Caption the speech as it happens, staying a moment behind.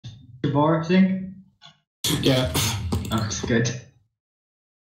your bar thing? Yeah. Oh, it's good.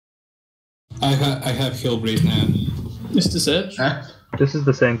 I have heal breathe now. Is this edge? This is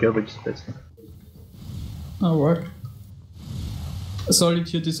the same GvG space. Oh, work.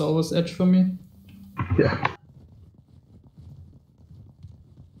 Solitude is always edge for me. Yeah.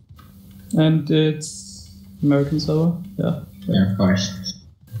 And it's American server? Yeah. Yeah, of course.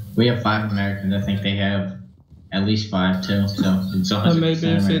 We have 5 Americans. I think they have at least 5 too. So it's 100% Maybe if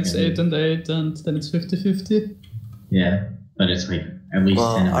American. it's 8 and 8, and then it's 50-50. Yeah, but it's like at least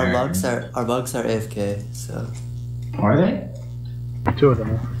 10 Americans. Our bugs are AFK, so. Are they? 2 of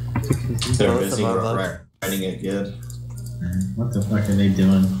them. 66. They're Both busy of our bugs. writing it good. What the fuck are they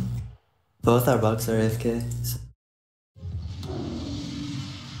doing? Both our bugs are AFK. So.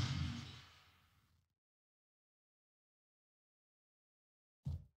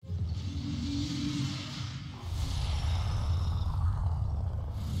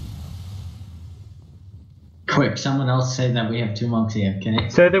 Quick, someone else say that we have 2 monks here. Can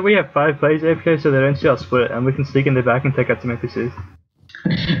it? Say that we have 5 players AFK so they don't see us split and we can sneak in the back and take out some NPCs.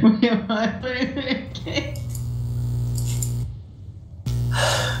 We have 5 players AFK.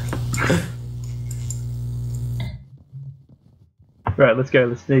 Right, let's go,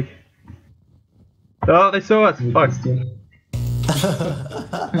 let's sneak. Oh, they saw us! Fuck.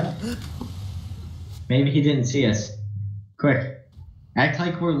 Maybe he didn't see us. Quick. Act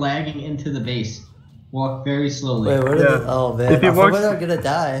like we're lagging into the base. Walk very slowly. Wait, where Yeah. did oh man, If he I walks- thought we were gonna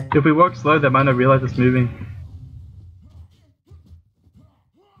die. If we walk slow, they might not realize it's moving.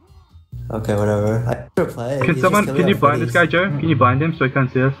 Okay, whatever. I should play. Can you blind this guy, Joe? Can you blind him so he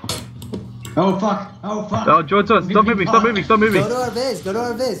can't see us? Oh fuck! Oh fuck! Oh, George, stop moving, stop moving, stop moving! Go to our base, go to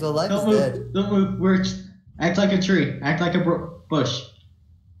our base. Well, life Don't is move! dead. Don't move! We're act like a tree. Act like a bush.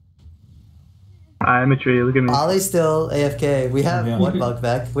 I am a tree, look at me. Ollie's still AFK. We have Yeah. 1 bug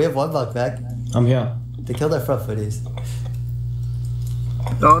back. We have 1 bug back. I'm here. They killed our front footies.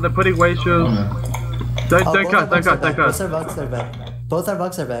 Oh, they're putting weight shields. Don't both our cut, don't bugs are cut, don't back. cut. Both our bugs are back. Both our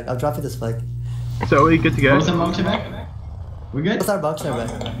bugs are back. I'm dropping this flag. So are we good to go? Both the monks are back? We good? Both our bugs are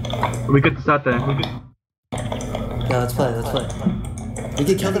back. Are we good to start there? Yeah, let's play, let's play. We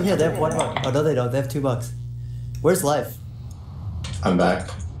can kill them here. They have 1 bug. Oh no, they don't. They have 2 bugs. Where's life? I'm back.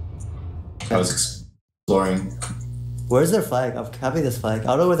 I was exploring. Where's their flag? I'm having this flag. I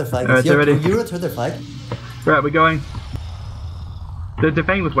don't know where their flag Alright, is. Yo, they're ready. will you return their flag? Right, we're going. They're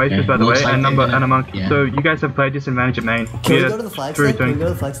defending with weight shields, by the way, looks like and a monk. yeah. So you guys have played disadvantage at main. Can we go to the flag stand? Can we go to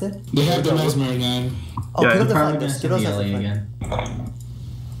the flag stand? They have the mesmer now. Oh, Yeah, pick up the Probably flag. gonna Get us see off the LA flag. again.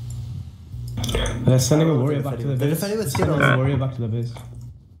 They're sending a warrior back to the They're base. defending with Sending Skittles. a warrior back to the base.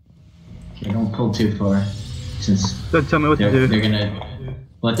 Okay, don't pull too far. Since Don't tell me what to they're do. gonna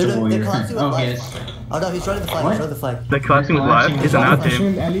let the They're warrior. collapsing with Oh, life. yes. Oh no, he's running the flag. What? He's running the flag. They're collapsing with live. He's on our Pushing team.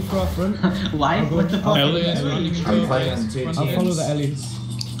 an alley for our front. Live? What the fuck? Ellie is running into I'm the playing base. TT. I'll follow the alley.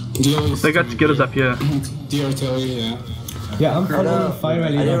 They got Skittles up here. The artillery, yeah. Yeah, I'm following No, the fire I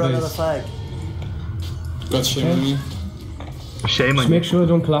alley need in to our run on the base. flag. Got shame on me. Shame on Just you. make sure I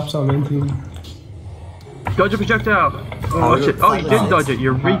don't collapse our main team. Dodge a projectile! Oh we shit, were oh you did fine. dodge it,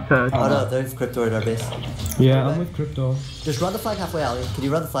 you retard. Oh no, there's Crypto in our base. Yeah, I'm with Crypto. Just run the flag halfway, Ali. Can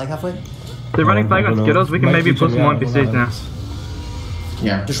you run the flag halfway? They're running flag on Skittles, we can maybe pull some more NPCs now.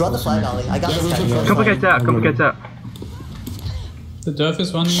 Yeah. Just run the flag, Ali. I got this guy. Just run the flag. Complicates out, complicates out. The Dervish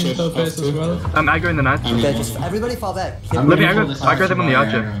is running Shit, into the base as well. I'm aggroing the knights. Okay, just everybody fall back. I'm Let me gonna aggro- pull this aggro them on the while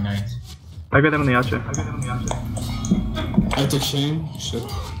archer. you're aggroing knights. Aggro them on the archer. I took shame. Shit.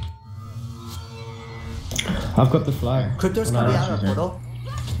 I've got the flag. Crypto's coming out of our portal.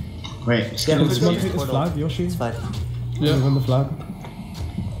 Wait, Yeah, Skittles. Crypto Someone used take this portal. flag, Yoshi. It's fine. Yeah. Run the flag.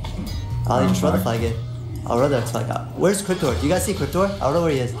 Ali, just run the flag in. I'll run the flag out. Where's Cryptor? Do you guys see Cryptor? I don't know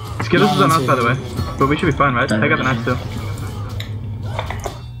where he is. Skittles is on us by the way. But we should be fine, right? Take out the knights still.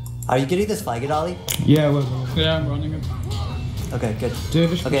 Are you getting this flag in, Ali? Yeah, we're Yeah, I'm running it. Okay, good.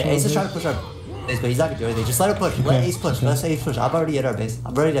 Dervish. Okay, push Ace is our trying to push our base, but he's not gonna do anything. Just let him push. Let Okay, Ace push. okay. Let Ace push. I'm already at our base.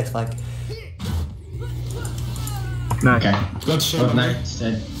 I'm ready next flag. Nice. Okay. Got shame Both on me. knights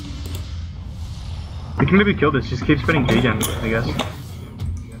said. We can maybe kill this, just keep spinning regen, I guess.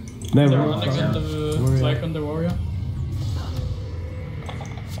 No, They're we're running into the Warrior. flag on the warrior.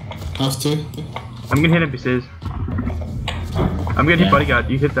 Have to. I'm gonna hit NPCs. I'm gonna hit Yeah. bodyguard,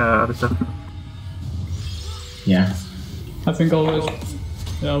 you hit the other stuff. Yeah. I think always.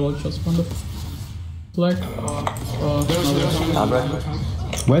 Yeah, we'll just run the flag. I'm ready.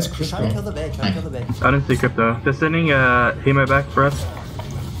 Where's Try to Crypto? kill the bay. Try to kill the bay. I don't see crypto. They're sending Hemo back for us.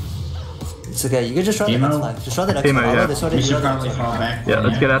 It's okay. You can just run the Emo? next flag. Just run the next Emo, flag. I'll yeah. run this one. We and you should run the probably next one. fall back. Yeah,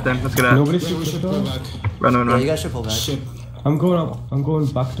 let's get out then, let's get out. Nobody Yeah, see we should pull Crypto? back. Run, Yeah, you run. guys should pull back. Shit. I'm going up. I'm going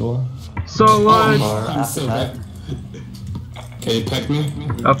back door. So what? Or I'm after so that. bad. Can you pack me?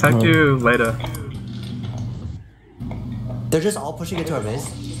 I'll pack you later. They're just all pushing into our base.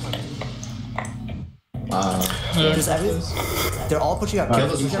 Just they're all pushing up. Kill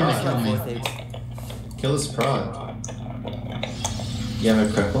this These guy. are like 4 things. Kill this prod. You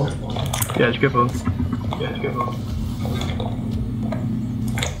have a cripple? Yeah, it's good. Yeah, it's good.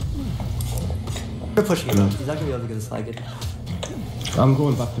 They're pushing him up. He's not gonna be able to get this flag. I'm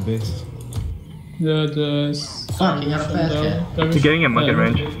going back to base. Yeah, there's. Fuck, you got a fast hit. You're getting in mucket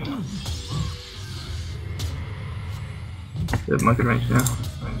range. They're mucket range now.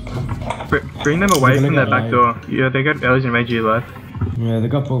 Bring them away They're from gonna that back get door. Yeah, they got Ellis and Reggie left. Yeah, they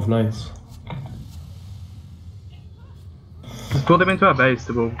got both knights. Let's pull them into our base,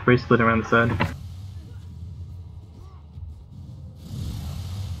 so we'll re-split around the side.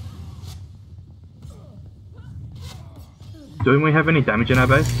 Don't we have any damage in our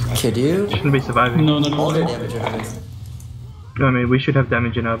base? Kid you? Shouldn't be surviving. No, no, All no. their no. damage in our base. No, I mean, we should have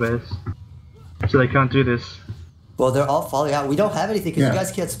damage in our base. So they can't do this. Well, they're all falling out. We don't have anything because Yeah. you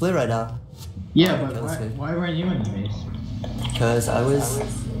guys can't split right now. Yeah, but why weren't you in the base? Because I was.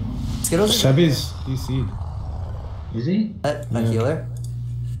 Skittles is Sebi's DC'd. Is he? a healer.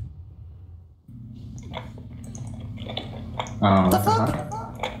 Oh, What the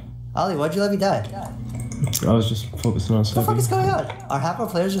fuck? Ali, why'd you let me die? I was just focusing on What the fuck is Sebi. going on? Are half our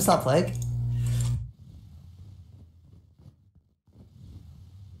players just not playing?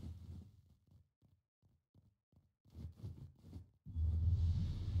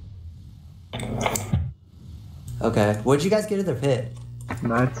 Okay, what'd you guys get in their pit?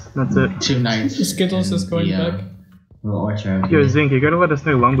 Nice, that's it. 2 knights. Skittles and is going the, back. Little archer out Yo, here. Zink, you gotta let us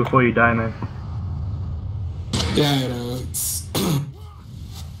know long before you die, man. Yeah, I know. It's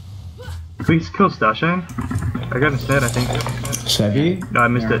Please kill Starshine. I got him dead, I think. Sebi? No, I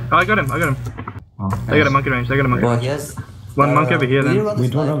missed it. Oh, I got him. Oh, They got a monkey range. Well, he has. One monk over here we need to then. run We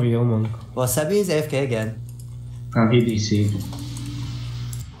this don't flag. have a heal monk. Well, Sebi is AFK again. Oh, he DC'd.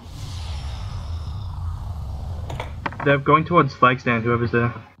 They're going towards flag stand, whoever's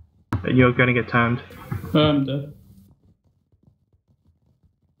there. You're gonna get timed. I'm dead.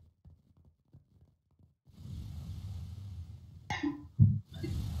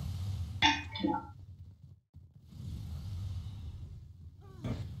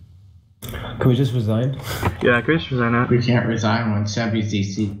 Can we just resign? Yeah, Chris resign out. We can't resign when Sebi's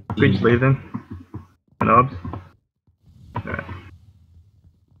DC'd. Chris leave then. Knobs.